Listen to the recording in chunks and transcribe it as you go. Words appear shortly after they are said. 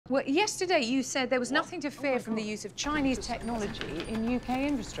Well, yesterday you said there was nothing to fear from the use of Chinese technology in UK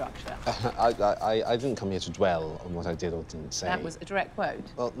infrastructure. I didn't come here to dwell on what I did or didn't say. That was a direct quote.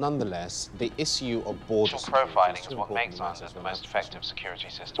 Well, nonetheless, the issue of border profiling is what makes Zonda the most effective security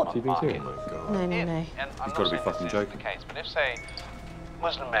system on the market. Oh my God. No. You've got to be fucking joking. But if, say,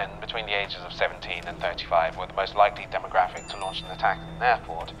 Muslim men between the ages of 17 and 35 were the most likely demographic to launch an attack in an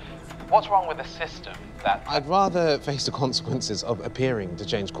airport, what's wrong with the system that... I'd rather face the consequences of appearing to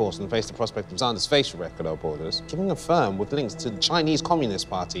change course than face the prospect of Zonda's facial record at our borders. Giving a firm with links to the Chinese Communist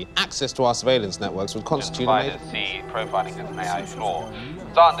Party access to our surveillance networks would constitute a... see profiling as an AI flaw.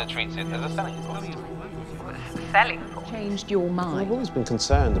 Zonda treats it as a selling point. Selling point? Changed your mind? I've always been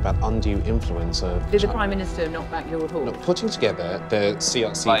concerned about undue influence of... Did the Prime Minister not back your report? Look, putting together the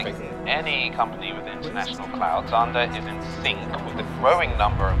CRC... Like any company with international cloud, Zonda is in sync with the growing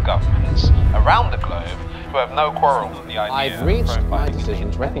number of governments around the globe who have no quarrel with the idea I've reached my decision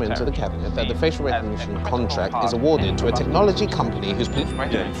to recommend to the Cabinet that the facial recognition contract is awarded to a technology company whose...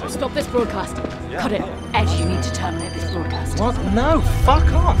 Stop this broadcast. Cut it. Ed, you need to terminate this broadcast. What? No, fuck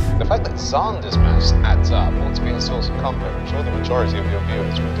off. The fact that Zonda's mass adds up ought to be a source of comfort. I'm sure the majority of your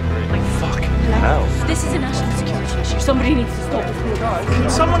viewers would agree. Fucking hell. This is a national security issue. Somebody needs to stop this broadcast. Can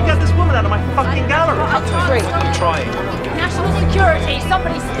someone get this woman out of my fucking gallery? I'm trying. National security.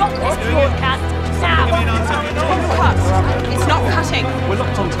 Somebody stop this broadcast now. It's not cutting. We're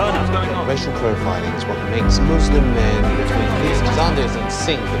locked on turn. What's going on? Racial profiling is what makes Muslim men between these. Zonda is in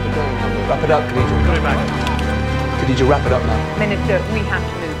sync with the growing number of... Wrap it up, Khadija. Put it back. Khadija, wrap it up now. Minister, we have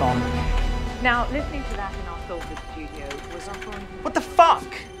to move on. Now, listening to that in our Salford studio was offering... What the fuck?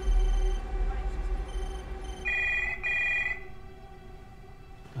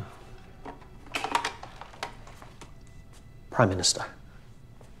 Prime Minister.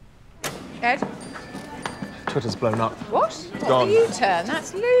 Ed? Twitter's blown up. What? Gone. The U-turn?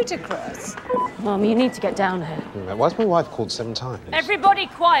 That's ludicrous. Mum, you need to get down here. Why's my wife called 7 times? Everybody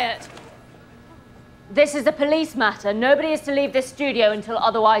quiet. This is a police matter. Nobody is to leave this studio until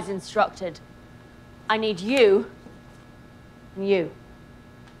otherwise instructed. I need you and you.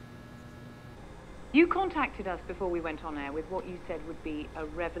 You contacted us before we went on air with what you said would be a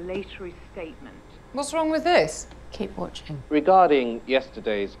revelatory statement. What's wrong with this? Keep watching. Regarding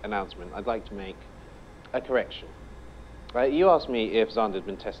yesterday's announcement, I'd like to make a correction. You asked me if Zonda had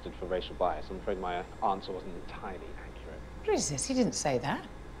been tested for racial bias. I'm afraid my answer wasn't entirely accurate. What is this? He didn't say that.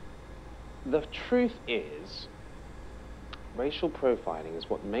 The truth is, racial profiling is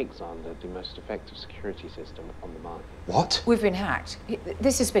what makes Zonda the most effective security system on the market. What? We've been hacked.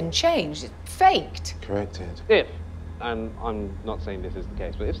 This has been changed. It's faked. Corrected. If, and I'm not saying this is the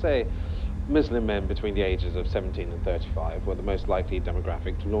case, but if, say, Muslim men between the ages of 17 and 35 were the most likely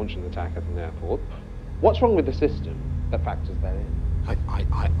demographic to launch an attack at an airport, what's wrong with the system that factors that in?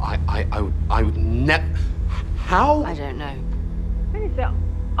 I would never... How? I don't know. Minister,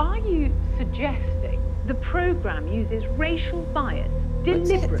 are you suggesting the program uses racial bias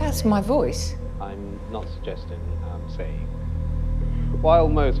deliberately? That's my voice. I'm not suggesting, I'm saying. While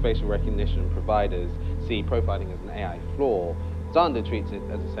most facial recognition providers see profiling as an AI flaw, Zonda treats it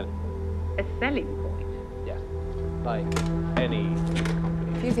as a selling point. A selling point? Yes. Like any company.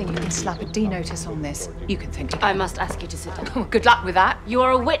 If you think you can slap a D notice on this, you can think again. I must ask you to sit down. Good luck with that. You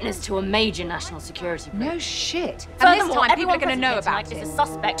are a witness to a major national security breach. No shit. And this time people are going to know about it. Is a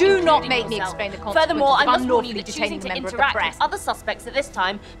suspect, Do not make me yourself. explain the consequences Furthermore, I of must warn you unlawfully that detaining choosing a to member of the interact press. with other suspects at this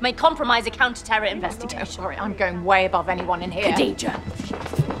time may compromise a counter-terror investigation. Sorry, I'm going way above anyone in here. Khadija.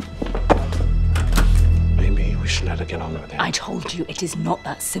 Maybe we should let her get on with it. I told you it is not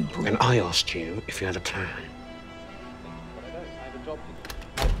that simple. And I asked you if you had a plan.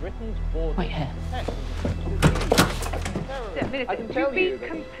 Wait here. To be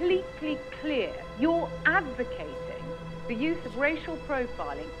completely clear, you're advocating the use of racial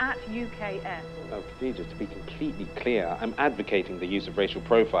profiling at UK airports. No, Khadija, to be completely clear, I'm advocating the use of racial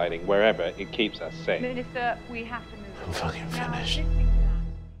profiling wherever it keeps us safe. Minister, we have to move on. I'm fucking finished. Now,